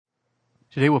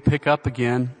Today we'll pick up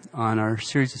again on our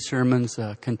series of sermons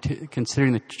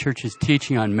considering the church's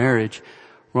teaching on marriage.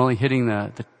 We're only hitting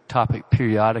the topic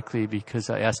periodically because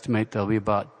I estimate there'll be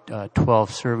about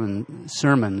 12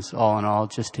 sermons all in all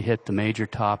just to hit the major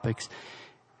topics.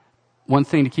 One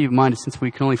thing to keep in mind is since we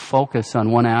can only focus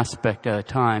on one aspect at a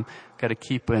time, we've got to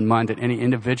keep in mind that any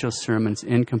individual sermon is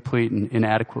incomplete and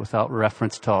inadequate without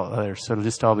reference to all others. So it'll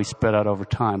just all be spread out over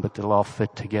time, but they'll all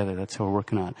fit together. That's what we're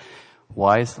working on.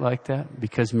 Why is it like that?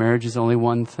 Because marriage is only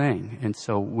one thing. And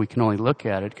so we can only look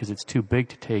at it because it's too big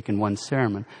to take in one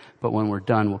sermon. But when we're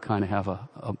done, we'll kind of have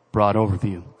a broad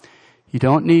overview. You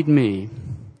don't need me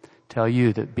to tell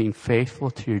you that being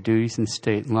faithful to your duties in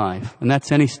state life, and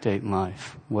that's any state in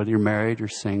life, whether you're married or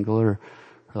single or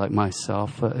like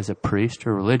myself as a priest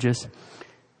or religious,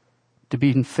 to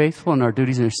be faithful in our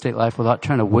duties in our state life without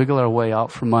trying to wiggle our way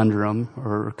out from under them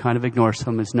or kind of ignore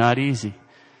some is not easy.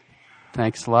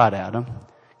 Thanks a lot, Adam.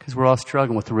 Because we're all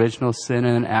struggling with original sin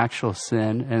and actual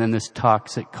sin and in this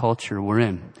toxic culture we're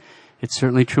in. It's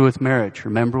certainly true with marriage.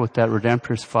 Remember what that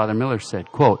Redemptorist Father Miller said,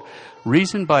 quote,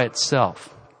 "Reason by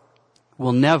itself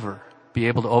will never be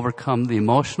able to overcome the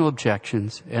emotional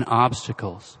objections and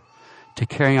obstacles to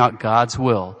carrying out God's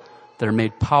will that are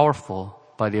made powerful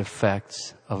by the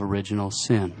effects of original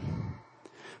sin.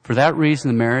 For that reason,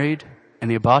 the married and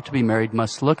the about to be married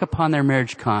must look upon their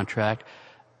marriage contract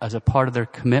as a part of their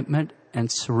commitment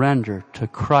and surrender to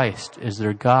Christ as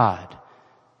their God,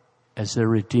 as their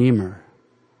Redeemer,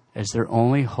 as their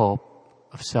only hope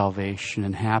of salvation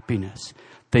and happiness.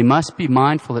 They must be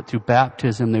mindful that through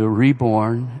baptism they were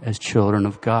reborn as children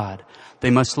of God. They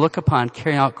must look upon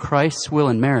carrying out Christ's will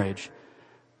in marriage,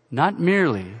 not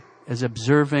merely as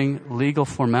observing legal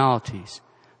formalities,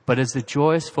 but as the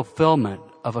joyous fulfillment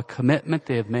of a commitment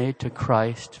they have made to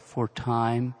Christ for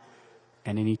time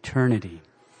and in eternity.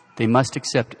 They must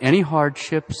accept any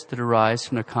hardships that arise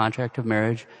from their contract of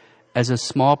marriage as a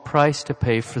small price to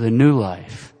pay for the new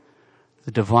life,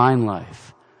 the divine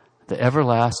life, the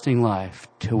everlasting life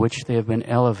to which they have been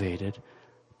elevated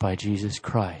by Jesus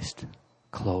Christ."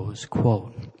 Close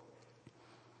quote.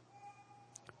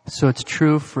 So it's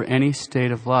true for any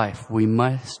state of life. We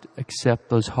must accept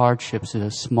those hardships as a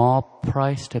small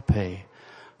price to pay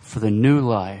for the new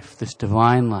life, this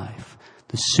divine life,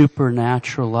 the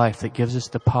supernatural life that gives us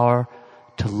the power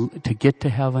to get to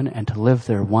heaven and to live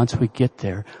there. Once we get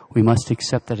there, we must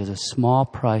accept that as a small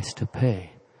price to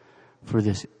pay for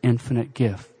this infinite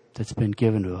gift that's been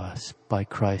given to us by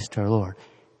Christ our Lord,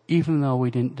 even though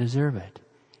we didn't deserve it,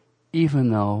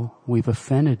 even though we've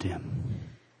offended Him,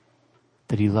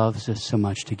 that He loves us so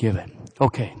much to give it.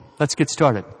 Okay, let's get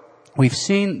started. We've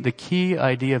seen the key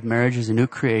idea of marriage as a new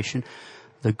creation,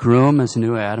 the groom as a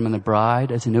new Adam and the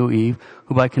bride as a new Eve,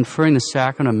 who by conferring the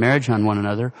sacrament of marriage on one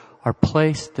another are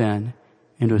placed then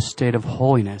into a state of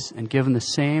holiness and given the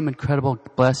same incredible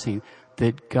blessing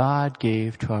that God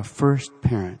gave to our first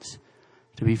parents,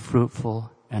 to be fruitful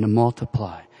and to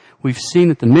multiply. We've seen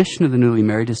that the mission of the newly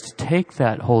married is to take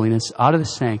that holiness out of the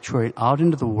sanctuary, out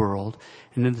into the world,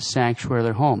 and into the sanctuary of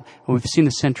their home. And we've seen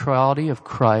the centrality of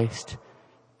Christ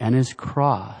and His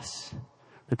cross,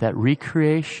 that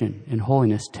recreation in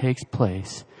holiness takes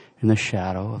place in the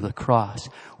shadow of the cross.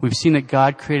 We've seen that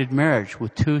God created marriage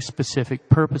with two specific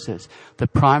purposes. The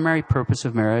primary purpose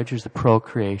of marriage is the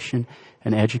procreation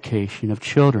and education of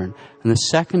children. And the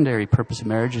secondary purpose of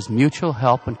marriage is mutual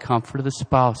help and comfort of the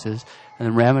spouses and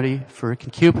the remedy for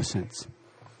concupiscence.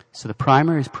 So the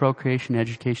primary is procreation and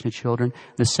education of children.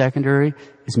 The secondary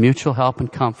is mutual help and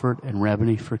comfort and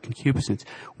remedy for concupiscence.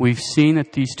 We've seen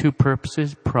that these two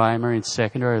purposes, primary and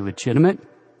secondary, are legitimate.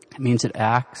 It means that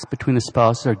acts between the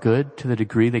spouses are good to the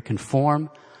degree they conform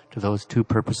to those two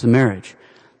purposes of marriage.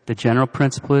 The general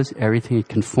principle is everything in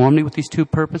conformity with these two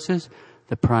purposes,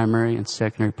 the primary and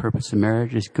secondary purpose of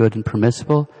marriage, is good and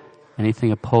permissible.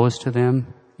 Anything opposed to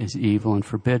them is evil and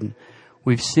forbidden.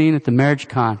 We've seen that the marriage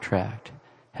contract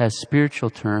has spiritual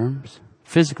terms,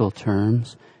 physical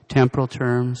terms, temporal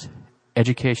terms,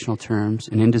 educational terms,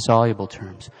 and indissoluble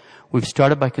terms. We've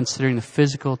started by considering the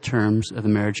physical terms of the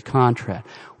marriage contract.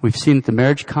 We've seen that the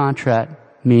marriage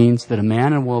contract means that a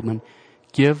man and a woman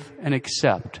give and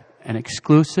accept an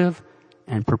exclusive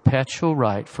and perpetual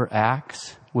right for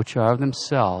acts which are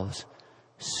themselves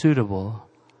suitable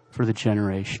for the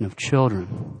generation of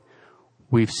children.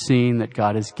 We've seen that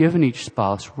God has given each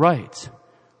spouse rights,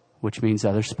 which means the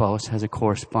other spouse has a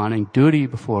corresponding duty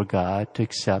before God to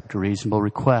accept a reasonable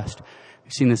request.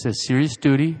 We've seen this as a serious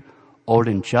duty, owed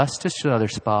in justice to the other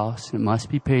spouse, and it must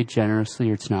be paid generously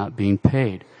or it's not being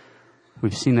paid.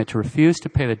 We've seen that to refuse to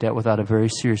pay the debt without a very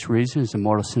serious reason is a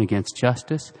mortal sin against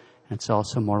justice, and it's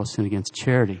also a mortal sin against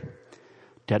charity.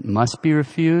 Debt must be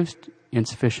refused,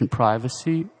 insufficient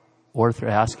privacy, or if they're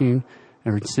asking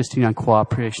or insisting on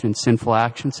cooperation in sinful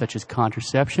actions such as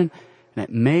contraception, and it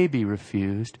may be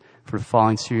refused for the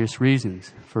following serious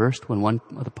reasons. First, when one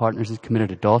of the partners has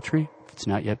committed adultery, if it's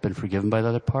not yet been forgiven by the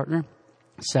other partner.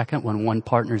 Second, when one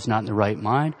partner is not in the right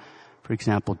mind, for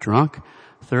example, drunk.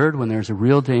 Third, when there's a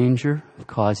real danger of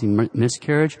causing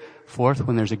miscarriage. Fourth,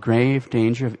 when there's a grave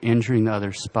danger of injuring the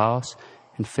other spouse.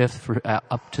 And fifth, for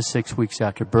up to 6 weeks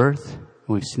after birth.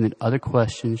 We've seen that other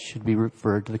questions should be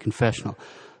referred to the confessional.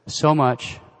 So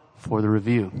much for the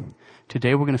review.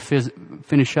 Today we're going to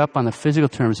finish up on the physical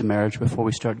terms of marriage before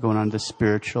we start going on to the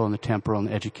spiritual and the temporal and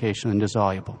the educational and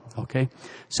dissoluble. Okay?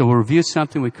 So we'll review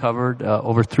something we covered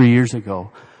over 3 years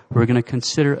ago. We're going to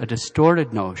consider a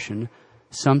distorted notion,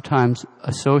 sometimes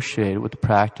associated with the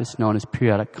practice known as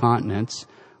periodic continence,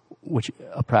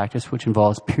 a practice which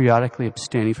involves periodically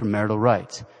abstaining from marital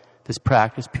rights. This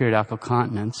practice, periodical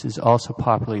continence, is also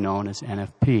popularly known as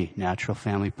NFP, natural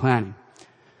family planning.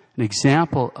 An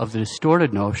example of the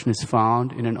distorted notion is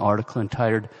found in an article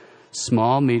entitled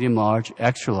Small, Medium, Large,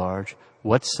 Extra Large,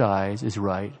 What Size is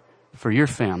Right for Your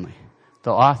Family?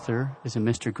 The author is a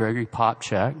Mr. Gregory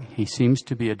Popchak. He seems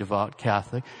to be a devout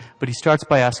Catholic, but he starts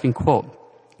by asking, quote,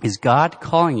 "Is God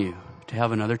calling you to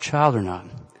have another child or not?"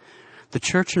 The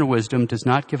Church in her wisdom does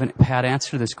not give a pat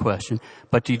answer to this question,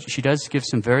 but she does give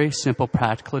some very simple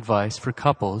practical advice for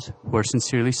couples who are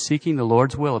sincerely seeking the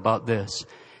Lord's will about this.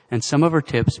 And some of her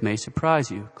tips may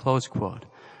surprise you, close quote.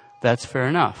 That's fair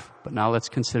enough, but now let's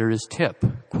consider his tip.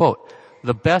 Quote,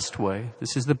 "The best way,"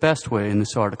 this is the best way in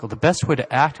this article, "the best way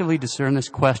to actively discern this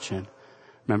question,"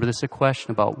 remember this is a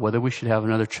question about whether we should have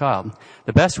another child,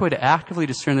 "the best way to actively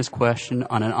discern this question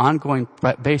on an ongoing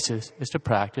basis is to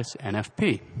practice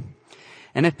NFP.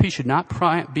 NFP should not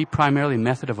be primarily a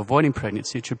method of avoiding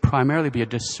pregnancy. It should primarily be a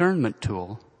discernment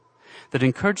tool that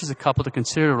encourages a couple to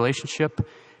consider the relationship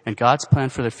and God's plan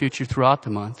for their future throughout the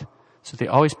month, so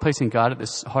they're always placing God at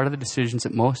the heart of the decisions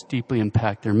that most deeply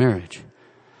impact their marriage.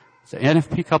 The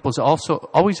NFP couple is also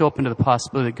always open to the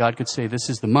possibility that God could say,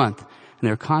 this is the month, and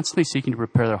they're constantly seeking to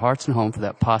prepare their hearts and home for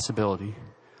that possibility,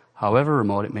 however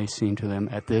remote it may seem to them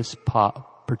at this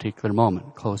particular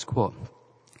moment," close quote.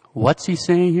 What's he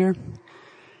saying here?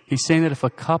 He's saying that if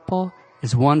a couple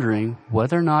is wondering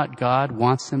whether or not God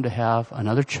wants them to have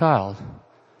another child,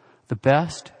 the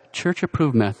best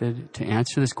church-approved method to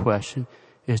answer this question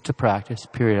is to practice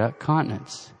periodic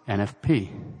continence,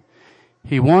 NFP.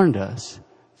 He warned us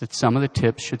that some of the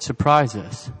tips should surprise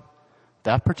us.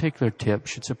 That particular tip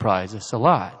should surprise us a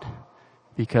lot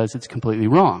because it's completely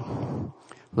wrong.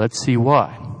 Let's see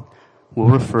why. We'll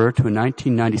refer to a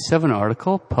 1997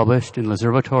 article published in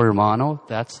L'Osservatore Romano.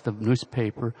 That's the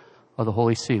newspaper of the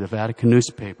Holy See, the Vatican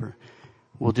newspaper.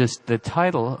 The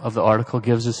title of the article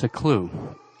gives us a clue.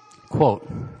 Quote,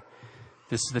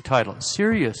 this is the title,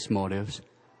 "Serious motives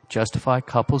justify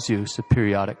couples' use of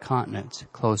periodic continence,"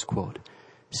 close quote.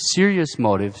 Serious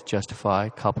motives justify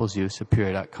couples' use of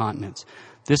periodic continence.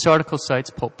 This article cites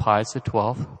Pope Pius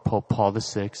XII, Pope Paul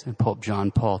VI, and Pope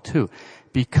John Paul II.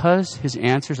 Because his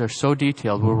answers are so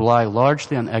detailed, we'll rely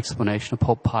largely on the explanation of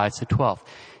Pope Pius XII.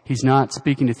 He's not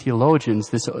speaking to theologians,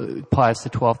 this Pius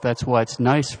XII. That's why it's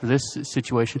nice for this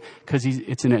situation, because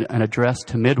it's an address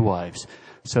to midwives.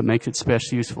 So it makes it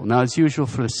especially useful. Now, as usual,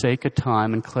 for the sake of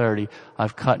time and clarity,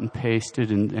 I've cut and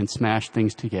pasted and smashed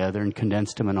things together and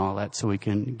condensed them and all that so we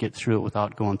can get through it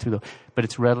without going through but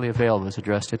it's readily available as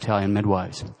addressed to Italian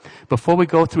midwives. Before we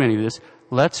go through any of this,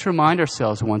 let's remind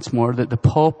ourselves once more that the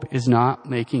Pope is not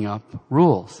making up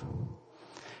rules.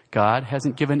 God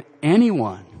hasn't given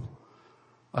anyone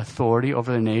authority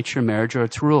over the nature of marriage or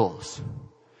its rules.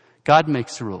 God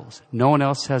makes the rules. No one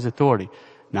else has authority.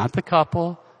 Not the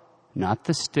couple, not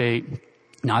the state,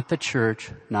 not the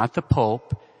church, not the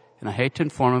Pope, and I hate to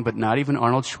inform him, but not even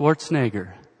Arnold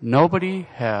Schwarzenegger. Nobody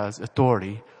has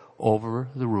authority over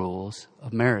the rules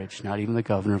of marriage, not even the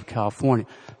governor of California.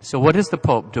 So what is the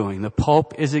Pope doing? The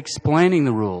Pope is explaining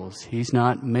the rules. He's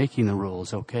not making the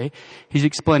rules, okay? He's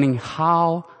explaining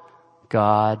how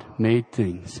God made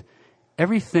things.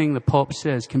 Everything the Pope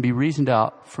says can be reasoned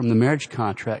out from the marriage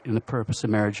contract and the purpose of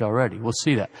marriage already. We'll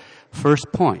see that.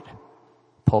 First point.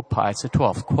 Pope Pius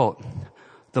XII, quote,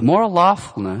 "The moral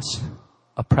lawfulness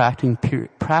of practicing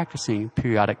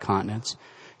periodic continence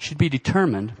should be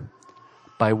determined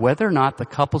by whether or not the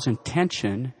couple's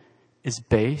intention is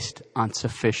based on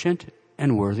sufficient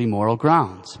and worthy moral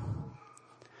grounds.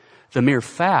 The mere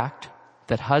fact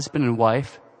that husband and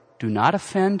wife do not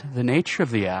offend the nature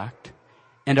of the act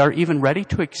and are even ready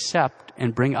to accept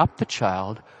and bring up the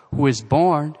child who is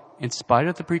born in spite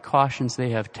of the precautions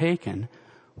they have taken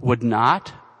would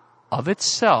not of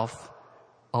itself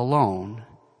alone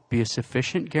be a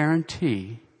sufficient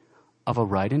guarantee of a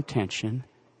right intention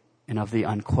and of the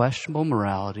unquestionable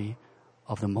morality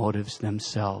of the motives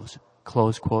themselves.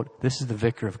 Close quote. This is the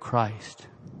Vicar of Christ.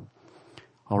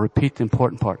 I'll repeat the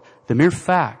important part. The mere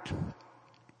fact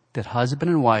that husband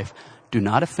and wife do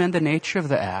not offend the nature of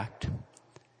the act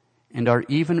and are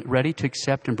even ready to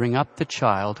accept and bring up the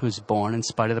child who is born in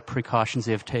spite of the precautions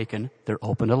they have taken, they're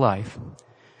open to life,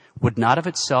 would not of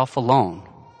itself alone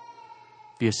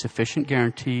be a sufficient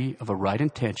guarantee of a right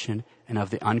intention and of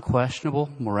the unquestionable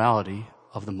morality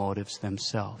of the motives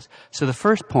themselves. So the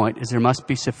first point is there must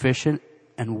be sufficient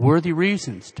and worthy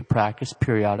reasons to practice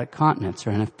periodic continence,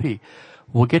 or NFP.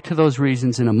 We'll get to those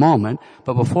reasons in a moment,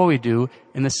 but before we do,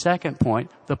 in the second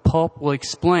point, the Pope will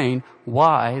explain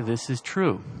why this is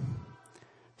true.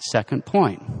 Second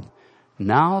point.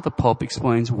 Now the Pope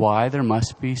explains why there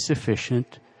must be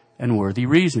sufficient and worthy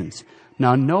reasons.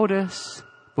 Now notice,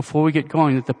 before we get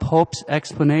going, that the Pope's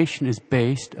explanation is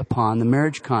based upon the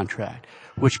marriage contract,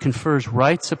 which confers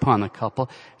rights upon the couple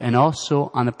and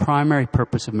also on the primary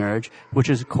purpose of marriage, which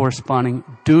is a corresponding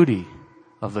duty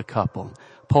of the couple.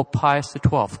 Pope Pius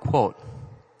XII, quote,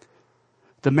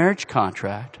 "The marriage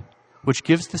contract, which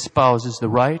gives the spouses the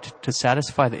right to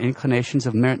satisfy the inclinations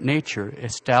of nature,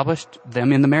 established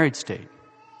them in the married state.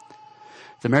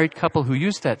 The married couple who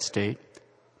use that state,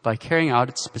 by carrying out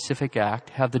its specific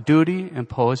act, have the duty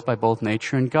imposed by both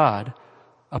nature and God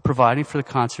of providing for the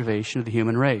conservation of the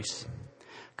human race.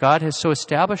 God has so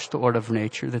established the order of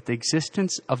nature that the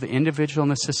existence of the individual in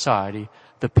the society,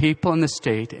 the people in the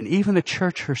state, and even the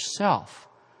church herself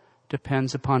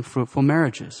depends upon fruitful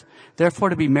marriages. Therefore,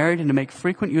 to be married and to make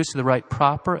frequent use of the right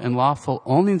proper and lawful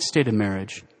only in the state of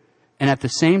marriage, and at the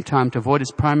same time to avoid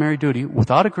its primary duty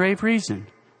without a grave reason,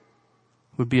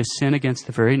 would be a sin against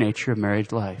the very nature of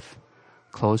married life."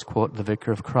 Close quote, the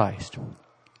Vicar of Christ.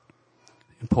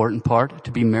 Important part,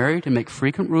 to be married and make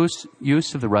frequent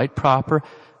use of the right proper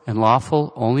and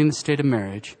lawful only in the state of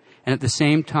marriage, and at the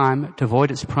same time to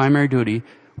avoid its primary duty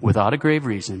without a grave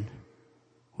reason,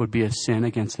 would be a sin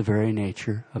against the very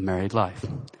nature of married life.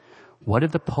 What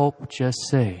did the Pope just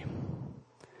say?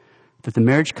 That the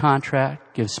marriage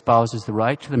contract gives spouses the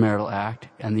right to the marital act,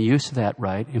 and the use of that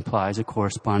right implies a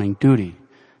corresponding duty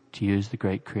to use the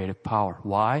great creative power.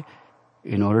 Why?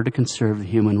 In order to conserve the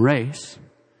human race,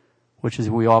 which,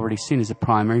 as we already seen, is the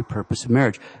primary purpose of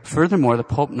marriage. Furthermore, the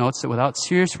Pope notes that without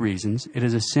serious reasons, it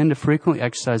is a sin to frequently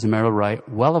exercise the marital right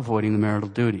while avoiding the marital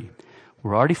duty.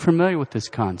 We're already familiar with this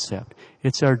concept.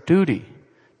 It's our duty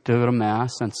to go to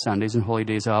Mass on Sundays and holy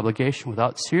days of obligation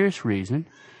without serious reason.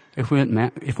 If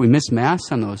we miss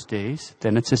Mass on those days,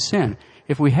 then it's a sin.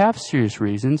 If we have serious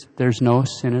reasons, there's no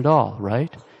sin at all,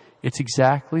 right? It's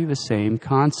exactly the same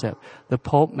concept. The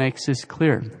Pope makes this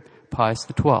clear. Pius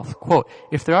XII, quote,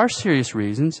 "If there are serious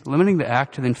reasons, limiting the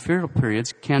act to the inferior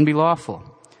periods can be lawful.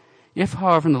 If,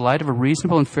 however, in the light of a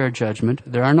reasonable and fair judgment,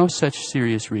 there are no such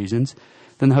serious reasons,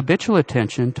 then the habitual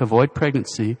attention to avoid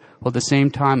pregnancy, while at the same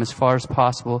time, as far as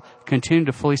possible, continue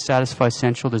to fully satisfy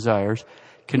sensual desires,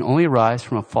 can only arise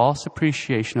from a false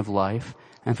appreciation of life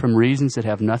and from reasons that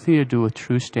have nothing to do with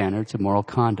true standards of moral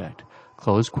conduct."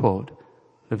 Close quote,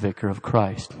 the Vicar of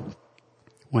Christ.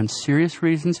 When serious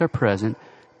reasons are present,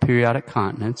 periodic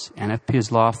continence, NFP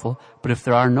is lawful, but if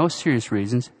there are no serious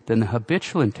reasons, then the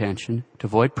habitual intention to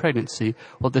avoid pregnancy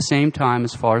will at the same time,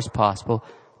 as far as possible,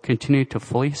 continue to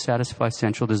fully satisfy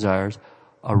sensual desires,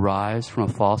 arise from a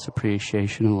false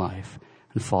appreciation of life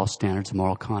and false standards of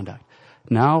moral conduct.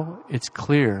 Now it's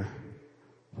clear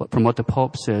from what the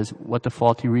Pope says, what the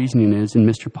faulty reasoning is in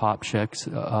Mr. Popczak's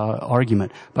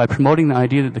argument. By promoting the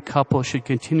idea that the couple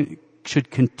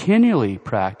should continually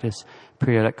practice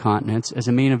periodic continence as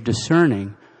a mean of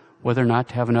discerning whether or not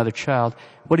to have another child,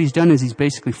 what he's done is he's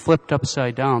basically flipped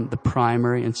upside down the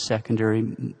primary and secondary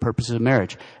purposes of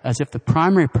marriage, as if the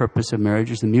primary purpose of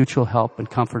marriage is the mutual help and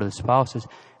comfort of the spouses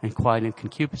and quiet and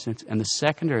concupiscence, and the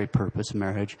secondary purpose of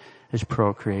marriage is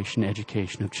procreation,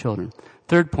 education of children.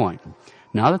 Third point,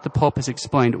 now that the Pope has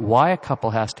explained why a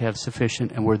couple has to have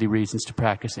sufficient and worthy reasons to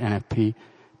practice NFP,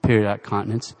 periodic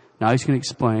continence, now he's going to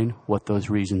explain what those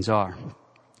reasons are.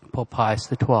 Pope Pius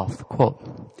XII,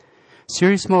 quote,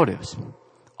 "Serious motives,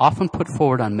 often put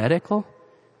forward on medical,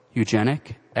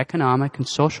 eugenic, economic, and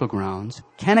social grounds,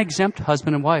 can exempt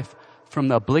husband and wife from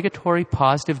the obligatory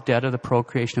positive debt of the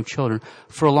procreation of children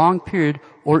for a long period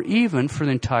or even for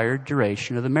the entire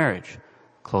duration of the marriage."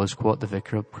 Close quote, the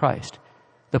Vicar of Christ.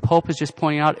 The Pope is just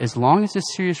pointing out, as long as a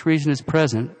serious reason is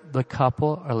present, the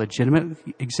couple are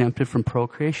legitimately exempted from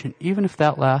procreation, even if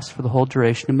that lasts for the whole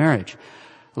duration of marriage.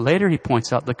 Later, he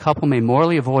points out, the couple may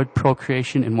morally avoid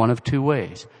procreation in one of two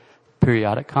ways.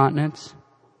 periodic continence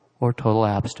or total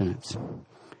abstinence.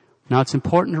 Now, it's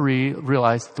important to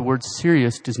realize that the word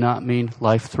serious does not mean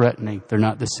life-threatening. They're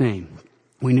not the same.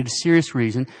 We need a serious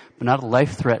reason, but not a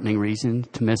life-threatening reason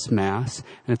to miss Mass,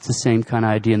 and it's the same kind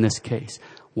of idea in this case.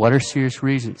 What are serious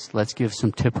reasons? Let's give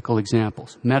some typical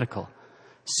examples. Medical.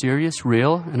 Serious,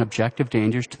 real, and objective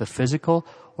dangers to the physical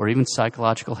or even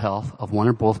psychological health of one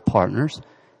or both partners,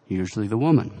 usually the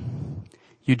woman.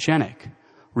 Eugenic.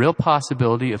 Real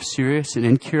possibility of serious and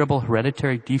incurable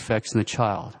hereditary defects in the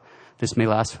child. This may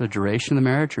last for the duration of the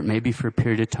marriage, or it may be for a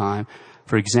period of time.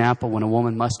 For example, when a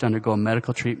woman must undergo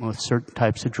medical treatment with certain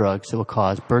types of drugs that will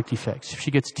cause birth defects. If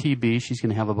she gets TB, she's going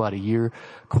to have about a year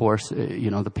course.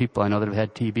 The people I know that have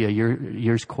had TB, a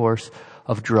year's course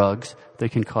of drugs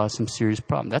that can cause some serious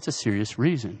problem. That's a serious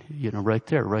reason, right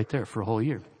there for a whole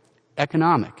year.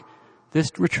 Economic. This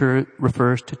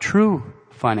refers to true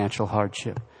financial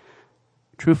hardship.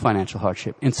 True financial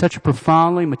hardship. In such a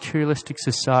profoundly materialistic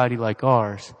society like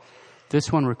ours, this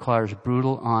one requires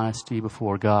brutal honesty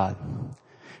before God.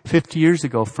 50 years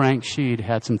ago, Frank Sheed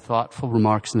had some thoughtful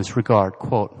remarks in this regard.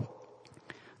 Quote,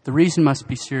 "The reason must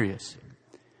be serious.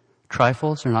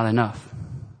 Trifles are not enough.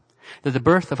 That the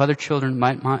birth of other children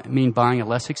might mean buying a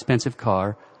less expensive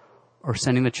car or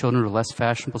sending the children to a less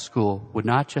fashionable school would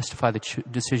not justify the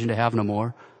decision to have no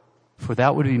more, for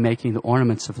that would be making the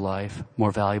ornaments of life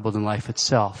more valuable than life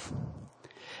itself.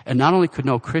 And not only could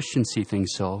no Christian see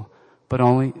things so, but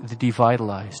only the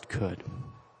devitalized could.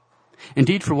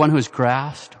 Indeed, for one who has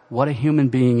grasped what a human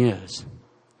being is,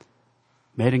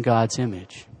 made in God's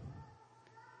image,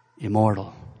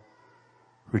 immortal,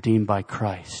 redeemed by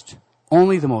Christ,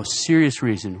 only the most serious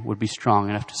reason would be strong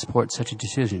enough to support such a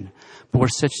decision. But where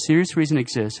such serious reason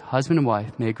exists, husband and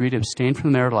wife may agree to abstain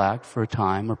from the marital act for a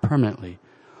time or permanently,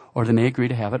 or they may agree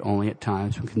to have it only at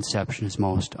times when conception is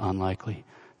most unlikely."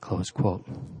 Close quote.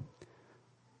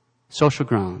 Social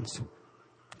grounds.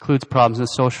 Includes problems in the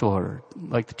social order,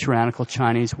 like the tyrannical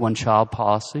Chinese one-child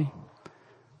policy,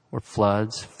 or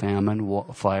floods, famine,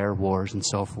 fire, wars, and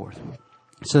so forth.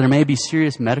 So there may be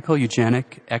serious medical,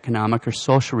 eugenic, economic, or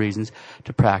social reasons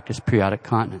to practice periodic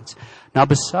continence. Now,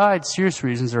 besides serious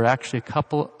reasons, there are actually a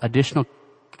couple additional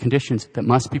conditions that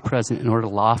must be present in order to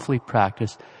lawfully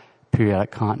practice periodic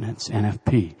continence,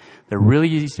 NFP. They're really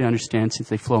easy to understand since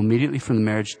they flow immediately from the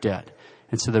marriage debt.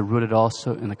 And so they're rooted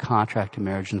also in the contract of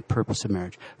marriage and the purpose of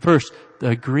marriage. First, the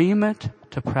agreement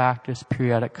to practice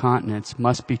periodic continence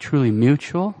must be truly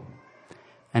mutual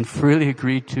and freely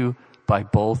agreed to by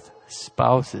both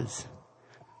spouses.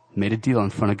 Made a deal in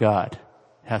front of God.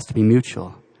 It has to be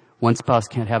mutual. One spouse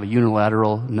can't have a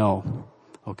unilateral no.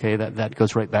 Okay, that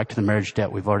goes right back to the marriage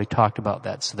debt. We've already talked about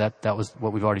that. So that was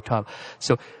what we've already talked about.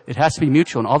 So it has to be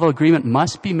mutual. And although agreement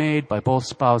must be made by both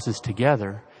spouses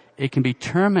together, it can be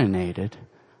terminated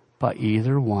by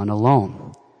either one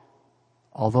alone.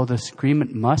 Although this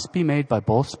agreement must be made by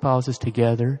both spouses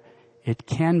together, it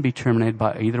can be terminated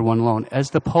by either one alone. As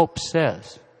the Pope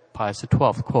says, Pius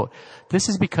XII, quote, "This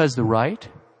is because the right,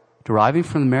 deriving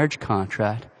from the marriage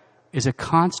contract, is a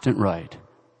constant right,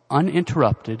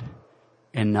 uninterrupted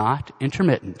and not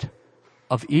intermittent,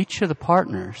 of each of the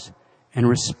partners in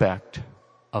respect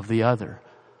of the other."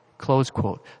 Close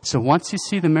quote. So once you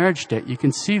see the marriage debt, you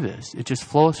can see this. It just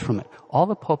flows from it. All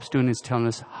the Pope's doing is telling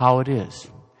us how it is.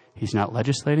 He's not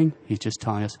legislating. He's just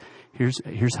telling us,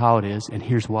 here's how it is, and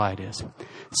here's why it is.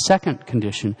 Second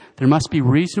condition, there must be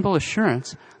reasonable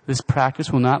assurance this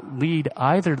practice will not lead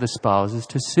either of the spouses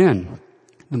to sin.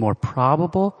 The more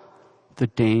probable the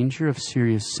danger of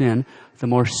serious sin, the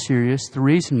more serious the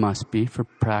reason must be for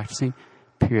practicing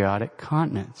periodic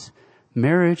continence.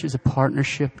 Marriage is a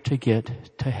partnership to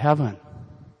get to heaven.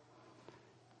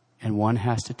 And one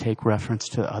has to take reference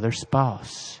to the other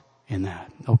spouse in that.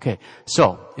 Okay,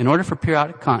 so in order for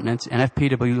periodic continence, NFP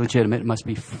to be legitimate, it must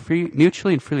be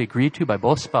mutually and freely agreed to by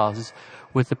both spouses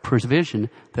with the provision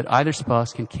that either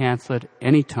spouse can cancel it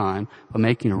any time by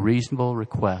making a reasonable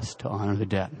request to honor the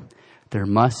debt. There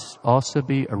must also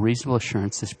be a reasonable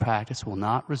assurance this practice will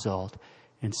not result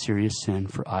in serious sin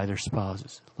for either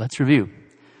spouses. Let's review.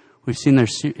 We've seen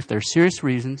if there are serious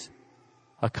reasons,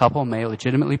 a couple may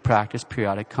legitimately practice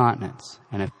periodic continence,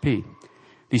 NFP.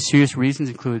 These serious reasons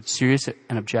include serious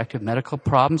and objective medical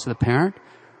problems of the parent,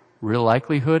 real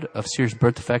likelihood of serious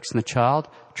birth defects in the child,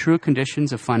 true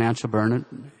conditions of financial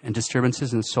burden, and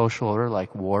disturbances in the social order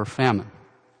like war or famine.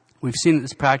 We've seen that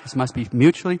this practice must be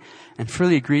mutually and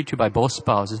freely agreed to by both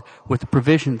spouses with the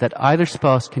provision that either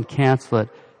spouse can cancel it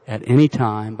at any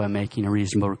time by making a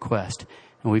reasonable request.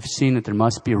 And we've seen that there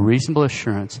must be a reasonable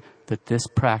assurance that this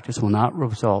practice will not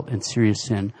result in serious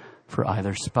sin for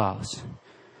either spouse.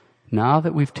 Now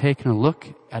that we've taken a look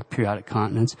at periodic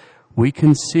continence, we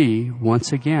can see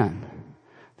once again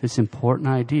this important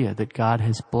idea that God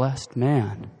has blessed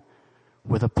man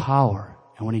with a power.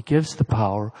 And when he gives the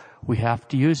power, we have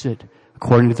to use it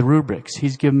according to the rubrics.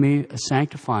 He's given me a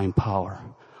sanctifying power.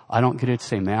 I don't get to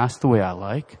say Mass the way I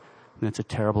like. And that's a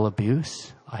terrible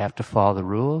abuse. I have to follow the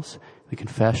rules, the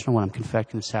confessional, when I'm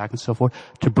confecting the sacrament and so forth,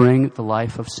 to bring the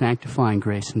life of sanctifying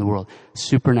grace in the world,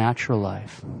 supernatural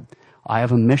life. I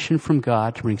have a mission from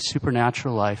God to bring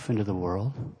supernatural life into the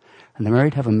world. And the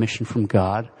married have a mission from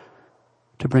God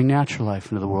to bring natural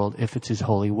life into the world if it's His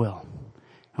holy will.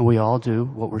 And we all do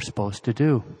what we're supposed to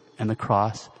do. And the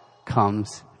cross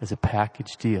comes as a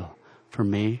package deal for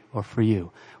me or for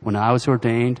you. When I was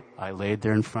ordained, I laid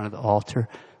there in front of the altar.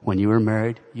 When you were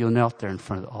married, you knelt there in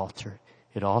front of the altar.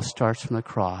 It all starts from the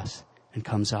cross and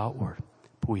comes outward.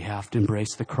 But we have to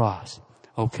embrace the cross.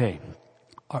 Okay.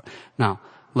 Now,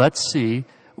 let's see.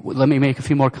 Let me make a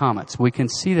few more comments. We can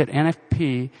see that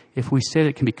NFP, if we say that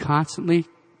it can be constantly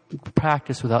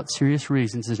practiced without serious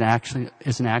reasons, is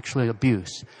actually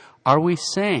abuse. Are we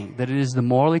saying that it is the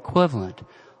moral equivalent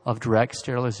of direct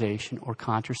sterilization or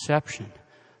contraception?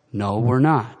 No, we're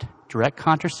not. Direct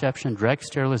contraception, direct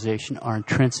sterilization are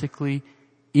intrinsically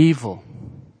evil.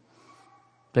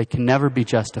 They can never be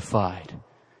justified.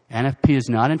 NFP is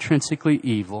not intrinsically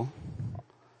evil.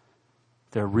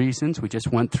 There are reasons, we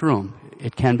just went through them.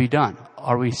 It can be done.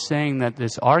 Are we saying that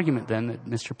this argument then that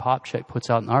Mr. Popchak puts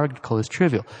out in the article is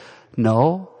trivial?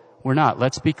 No, we're not.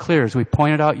 Let's be clear. As we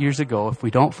pointed out years ago, if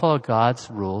we don't follow God's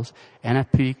rules,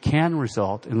 NFP can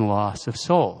result in the loss of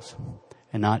souls,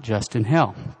 and not just in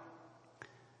hell.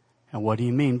 And what do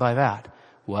you mean by that?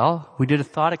 Well, we did a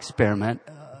thought experiment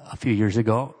a few years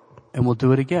ago, and we'll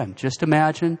do it again. Just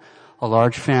imagine a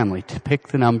large family. To pick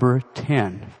the number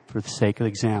 10 for the sake of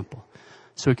example.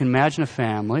 So we can imagine a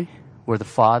family where the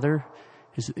father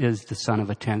is the son of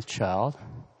a 10th child,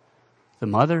 the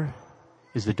mother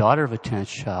is the daughter of a 10th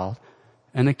child,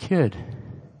 and the kid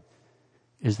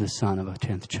is the son of a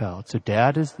 10th child. So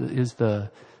dad is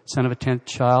the son of a 10th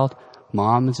child,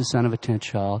 mom is the son of a 10th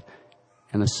child,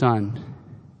 and the son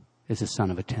is the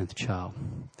son of a 10th child.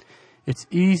 It's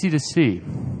easy to see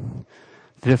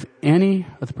that if any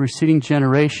of the preceding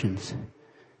generations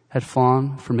had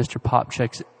fallen for Mr.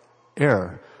 Popchak's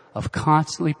error of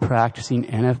constantly practicing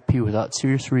NFP without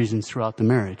serious reasons throughout the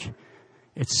marriage,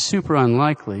 it's super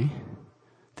unlikely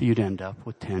that you'd end up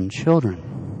with 10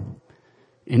 children.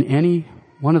 In any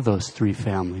one of those 3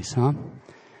 families, huh?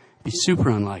 It'd be super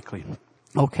unlikely.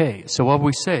 Okay, so what would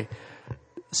we say?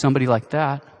 Somebody like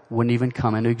that wouldn't even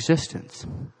come into existence.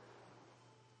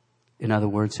 In other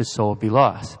words, his soul would be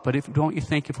lost. But don't you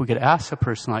think if we could ask a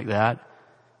person like that,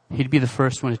 he'd be the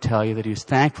first one to tell you that he was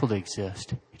thankful to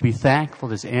exist. He'd be thankful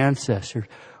that his ancestors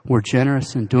were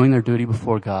generous in doing their duty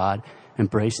before God,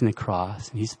 embracing the cross,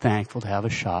 and he's thankful to have a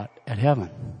shot at heaven.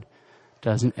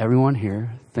 Doesn't everyone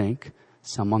here think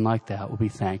someone like that will be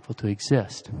thankful to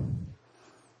exist?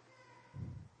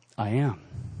 I am.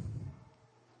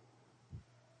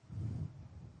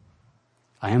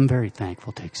 I am very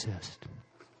thankful to exist.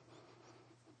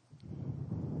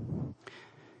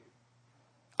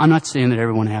 I'm not saying that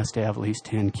everyone has to have at least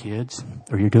 10 kids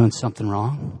or you're doing something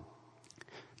wrong.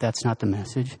 That's not the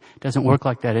message. It doesn't work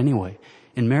like that anyway.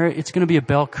 In marriage, it's going to be a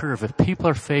bell curve. If people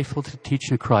are faithful to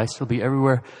teaching of Christ, it'll be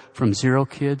everywhere from 0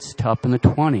 kids to up in the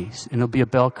 20s. And it'll be a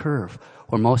bell curve.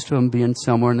 Or most of them being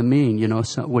somewhere in the mean,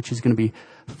 which is going to be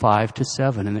 5 to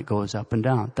 7, and it goes up and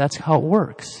down. That's how it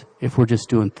works if we're just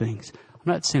doing things.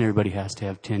 I'm not saying everybody has to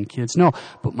have 10 kids. No,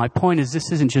 but my point is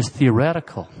this isn't just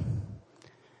theoretical.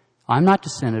 I'm not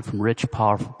descended from rich,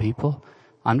 powerful people.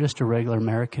 I'm just a regular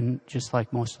American, just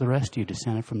like most of the rest of you,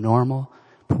 descended from normal,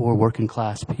 poor,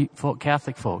 working-class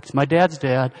Catholic folks. My dad's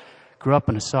dad grew up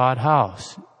in a sod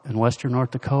house in western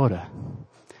North Dakota.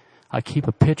 I keep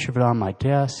a picture of it on my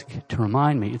desk to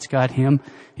remind me. It's got him.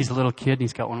 He's a little kid, and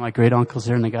he's got one of my great uncles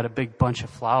there, and they got a big bunch of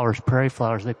flowers, prairie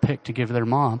flowers they picked to give to their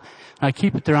mom. And I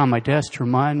keep it there on my desk to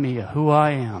remind me of who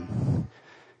I am,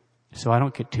 so I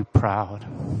don't get too proud.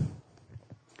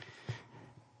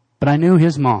 But I knew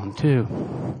his mom, too.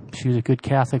 She was a good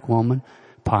Catholic woman,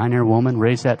 pioneer woman,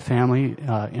 raised that family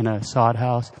in a sod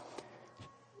house.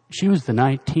 She was the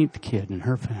 19th kid in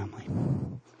her family.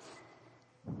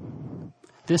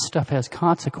 This stuff has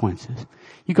consequences.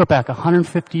 You go back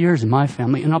 150 years in my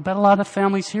family, and I'll bet a lot of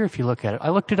families here if you look at it. I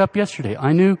looked it up yesterday.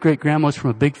 I knew great-grandma was from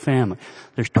a big family.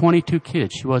 There's 22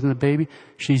 kids. She wasn't a baby.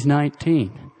 She's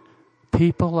 19.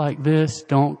 People like this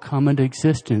don't come into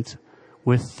existence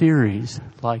with theories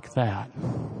like that.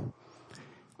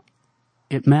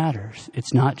 It matters.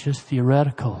 It's not just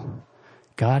theoretical.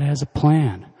 God has a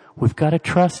plan. We've got to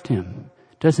trust Him.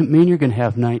 Doesn't mean you're going to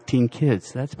have 19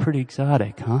 kids. That's pretty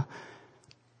exotic, huh?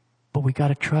 But we got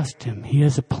to trust Him. He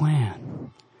has a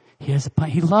plan. He has a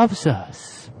plan. He loves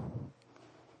us.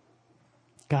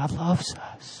 God loves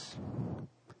us.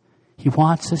 He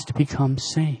wants us to become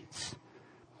saints.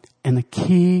 And the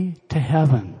key to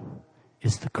heaven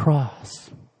is the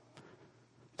cross.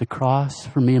 The cross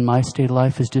for me in my state of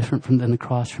life is different than the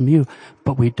cross from you.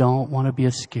 But we don't want to be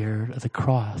as scared of the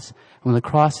cross. When the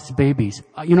cross is babies,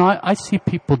 I see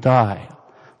people die.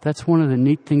 That's one of the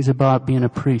neat things about being a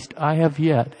priest. I have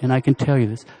yet, and I can tell you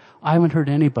this, I haven't heard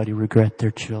anybody regret their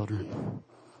children.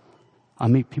 I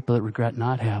meet people that regret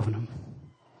not having them.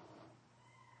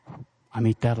 I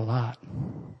meet that a lot.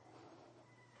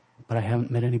 But I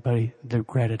haven't met anybody that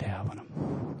regretted having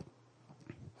them.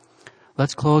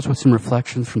 Let's close with some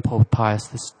reflections from Pope Pius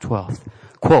XII.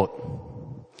 Quote,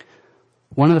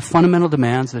 one of the fundamental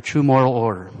demands of the true moral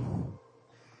order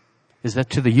is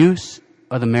that to the use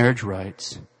of the marriage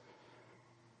rites,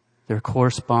 there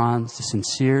corresponds the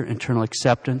sincere internal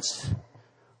acceptance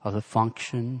of the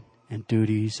function and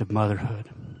duties of motherhood.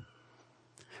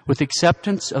 With the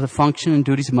acceptance of the function and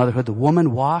duties of motherhood, the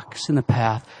woman walks in the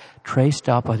path traced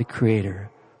out by the Creator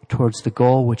towards the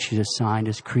goal which He assigned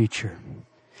as creature.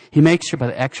 He makes her, by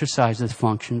the exercise of this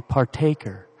function,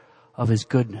 partaker of His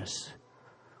goodness,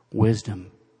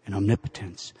 wisdom, and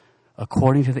omnipotence.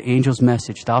 According to the angel's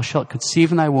message, thou shalt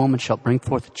conceive in thy womb and shalt bring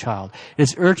forth a child. It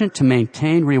is urgent to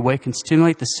maintain, reawaken,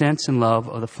 stimulate the sense and love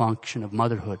of the function of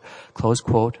motherhood. Close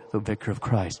quote, the Vicar of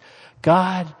Christ.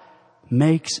 God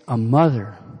makes a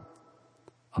mother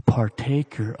a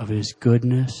partaker of His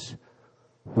goodness,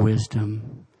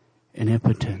 wisdom, and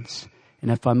impotence.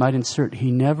 And if I might insert,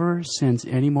 He never sends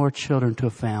any more children to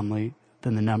a family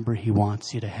than the number He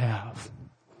wants you to have.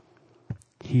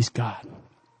 He's God.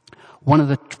 One of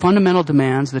the fundamental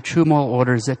demands of the true moral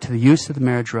order is that to the use of the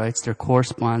marriage rites there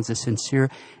corresponds a sincere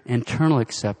internal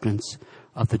acceptance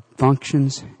of the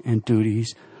functions and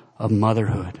duties of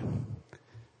motherhood.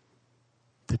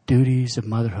 The duties of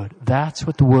motherhood. That's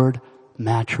what the word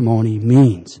matrimony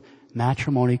means.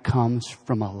 Matrimony comes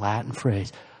from a Latin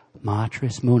phrase,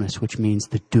 matris munus, which means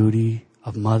the duty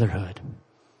of motherhood.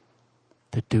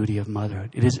 The duty of motherhood.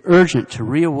 It is urgent to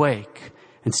reawake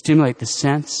and stimulate the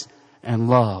sense and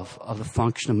love of the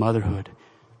function of motherhood.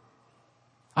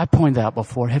 I pointed out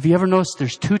before. Have you ever noticed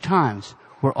there's 2 times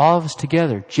where all of us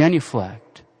together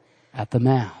genuflect at the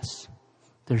Mass?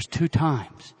 There's 2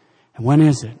 times. And when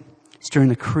is it? It's during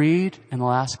the Creed and the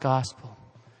last Gospel.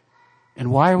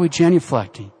 And why are we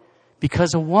genuflecting?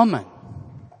 Because a woman,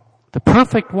 the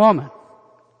perfect woman,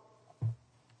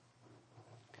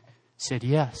 said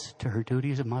yes to her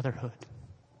duties of motherhood.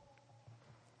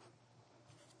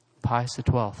 Pius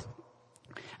XII.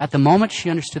 At the moment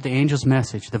she understood the angel's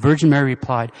message, the Virgin Mary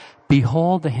replied,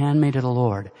 behold the handmaid of the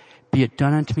Lord, be it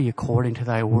done unto me according to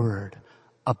thy word.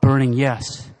 A burning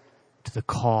yes to the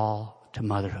call to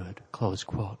motherhood. Close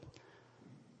quote.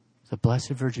 The Blessed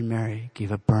Virgin Mary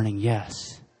gave a burning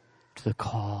yes to the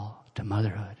call to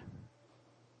motherhood.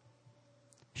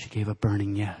 She gave a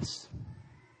burning yes.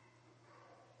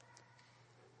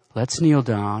 Let's kneel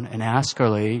down and ask Our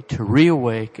Lady to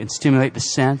reawake and stimulate the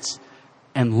sense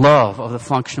and love of the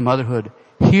function of motherhood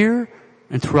here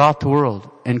and throughout the world,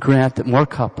 and grant that more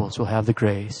couples will have the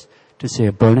grace to say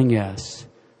a burning yes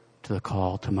to the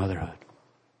call to motherhood.